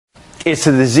It's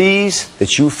the disease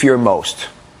that you fear most,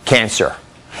 cancer.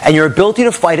 And your ability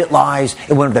to fight it lies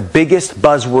in one of the biggest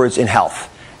buzzwords in health,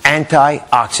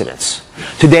 antioxidants.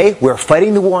 Today, we're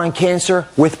fighting the war on cancer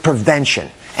with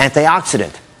prevention,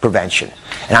 antioxidant prevention.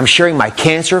 And I'm sharing my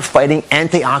cancer-fighting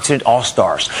antioxidant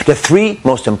all-stars, the 3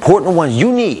 most important ones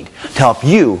you need to help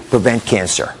you prevent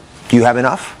cancer. Do you have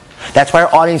enough? That's why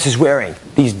our audience is wearing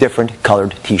these different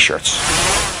colored t-shirts.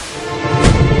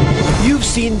 You've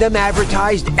seen them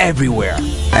advertised everywhere.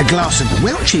 A glass of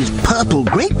Welch's purple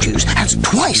grape juice has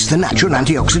twice the natural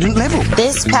antioxidant level.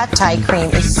 This peptide cream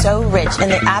is so rich in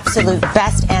the absolute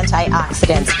best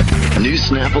antioxidants. New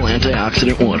Snapple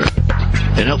Antioxidant Water.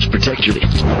 It helps protect your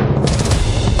teeth.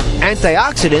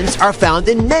 Antioxidants are found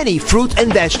in many fruit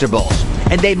and vegetables,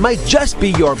 and they might just be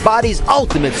your body's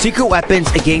ultimate secret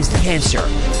weapons against cancer.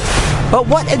 But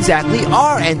what exactly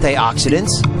are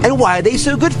antioxidants, and why are they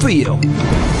so good for you?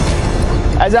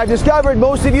 As I've discovered,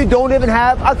 most of you don't even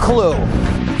have a clue.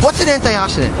 What's an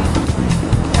antioxidant?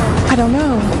 I don't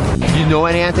know. Do you know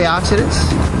any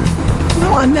antioxidants?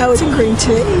 No, I know it's in green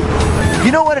tea.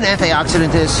 You know what an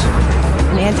antioxidant is?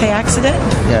 An antioxidant?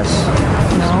 Yes.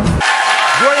 No.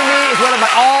 Joining me is one of my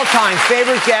all-time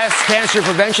favorite guests, cancer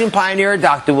prevention pioneer,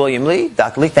 Dr. William Li.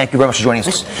 Dr. Li, thank you very much for joining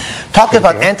us. Talk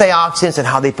about antioxidants and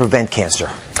how they prevent cancer.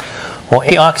 Well,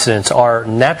 antioxidants are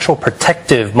natural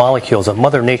protective molecules that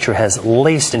Mother Nature has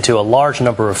laced into a large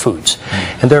number of foods.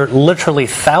 And there are literally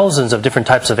thousands of different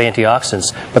types of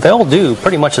antioxidants, but they all do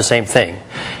pretty much the same thing.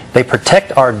 They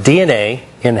protect our DNA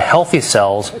in healthy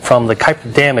cells from the type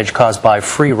of damage caused by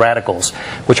free radicals,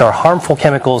 which are harmful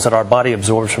chemicals that our body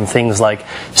absorbs from things like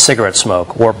cigarette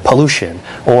smoke or pollution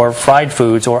or fried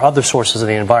foods or other sources of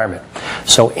the environment.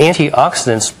 So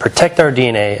antioxidants protect our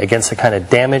DNA against the kind of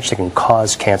damage that can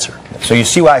cause cancer. So you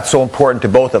see why it's so important to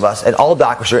both of us, and all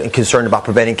doctors are concerned about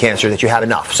preventing cancer, that you have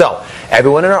enough. So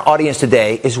everyone in our audience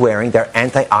today is wearing their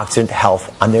antioxidant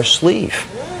health on their sleeve.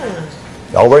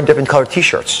 All wearing different colored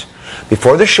t-shirts.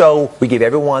 Before the show, we gave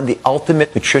everyone the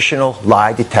ultimate nutritional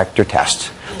lie detector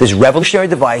test. This revolutionary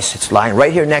device, it's lying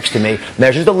right here next to me,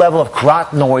 measures the level of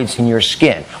carotenoids in your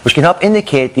skin, which can help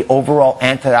indicate the overall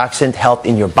antioxidant health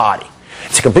in your body.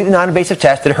 It's a completely non-invasive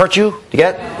test. Did it hurt you to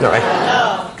get? No, right?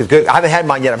 No. Good. I haven't had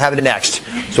mine yet. I'm having it next.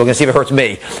 So we're going to see if it hurts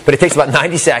me. But it takes about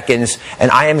 90 seconds,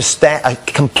 and I am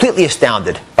completely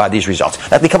astounded by these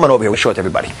results. Let me come on over here. We'll show it to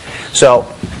everybody. So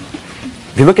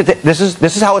if you look at this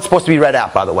is how it's supposed to be read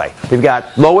out, by the way. We've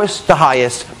got lowest to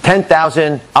highest,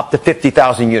 10,000 up to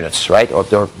 50,000 units, right?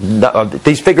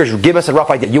 These figures give us a rough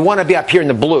idea. You want to be up here in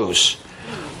the blues.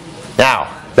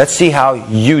 Now, let's see how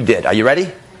you did. Are you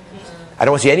ready? I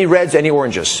don't want to see any reds, any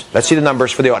oranges. Let's see the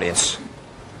numbers for the audience.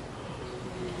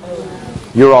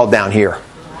 You're all down here.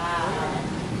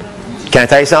 Can I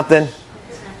tell you something?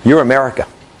 You're America.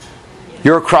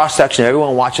 You're a cross-section of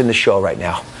everyone watching the show right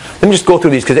now. Let me just go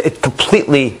through these because it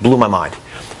completely blew my mind.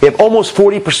 We have almost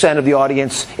 40% of the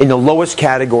audience in the lowest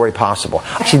category possible.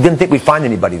 I actually didn't think we'd find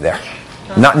anybody there.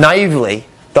 Not naively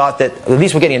thought that at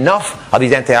least we're getting enough of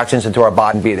these antioxidants into our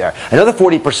body and be there. Another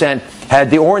 40% had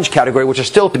the orange category, which is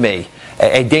still, to me,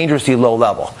 a dangerously low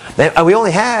level. And we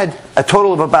only had a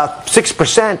total of about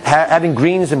 6% having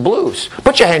greens and blues.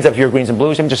 Put your hands up if you're greens and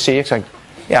blues. Let me just see you.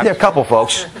 Yeah, there are a couple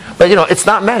folks. But, it's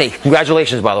not many.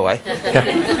 Congratulations, by the way.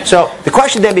 Yeah. So the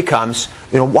question then becomes,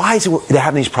 why is it they're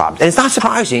having these problems? And it's not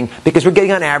surprising because we're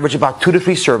getting on average about 2 to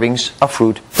 3 servings of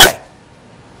fruit a day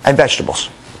and vegetables.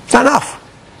 It's not enough.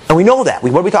 And we know that.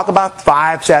 What do we talk about?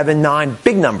 5, 7, 9,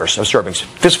 big numbers of servings,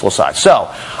 fistful size. So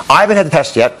I haven't had the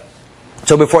test yet.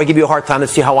 So before I give you a hard time,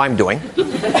 let's see how I'm doing. You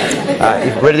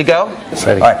ready to go?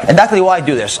 Ready. All right. And that's why I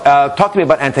do this. Talk to me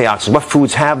about antioxidants. What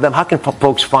foods have them? How can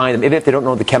folks find them, even if they don't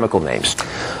know the chemical names?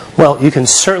 Well, you can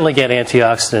certainly get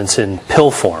antioxidants in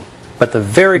pill form. But the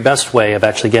very best way of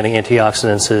actually getting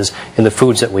antioxidants is in the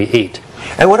foods that we eat.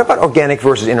 And what about organic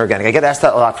versus inorganic? I get asked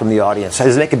that a lot from the audience.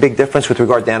 Does it make a big difference with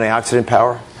regard to antioxidant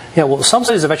power? Yeah, well, some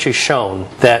studies have actually shown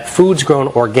that foods grown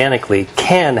organically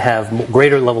can have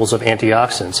greater levels of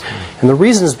antioxidants. And the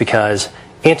reason is because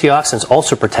antioxidants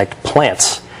also protect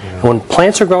plants. And when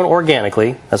plants are grown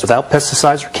organically, that's without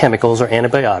pesticides or chemicals or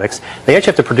antibiotics, they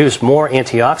actually have to produce more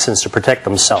antioxidants to protect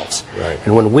themselves. Right.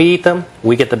 And when we eat them,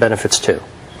 we get the benefits too.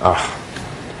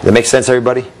 That makes sense,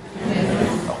 everybody?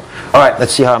 All right,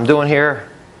 let's see how I'm doing here.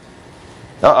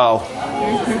 Uh-oh.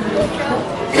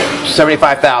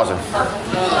 75,000.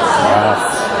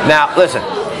 Now, listen. No.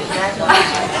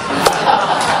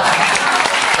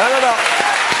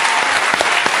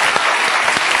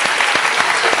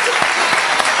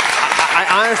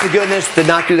 I honest to goodness did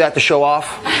not do that to show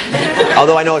off.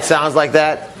 Although I know it sounds like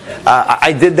that.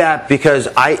 I did that because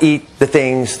I eat the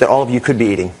things that all of you could be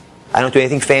eating. I don't do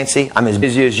anything fancy. I'm as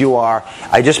busy as you are.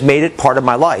 I just made it part of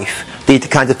my life to eat the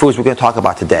kinds of foods we're going to talk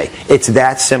about today. It's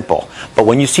that simple. But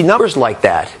when you see numbers like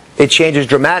that, it changes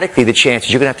dramatically the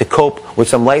chances you're going to have to cope with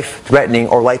some life-threatening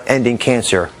or life-ending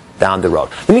cancer down the road.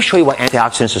 Let me show you why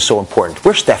antioxidants are so important.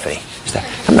 Where's Stephanie?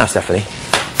 Come now, Stephanie.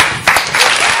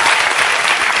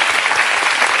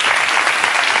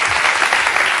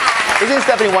 Isn't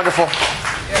Stephanie wonderful?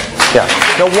 Yeah.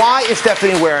 Now, why is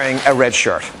Stephanie wearing a red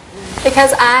shirt?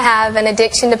 Because I have an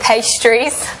addiction to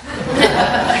pastries.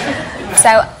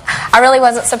 So I really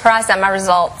wasn't surprised at my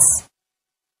results.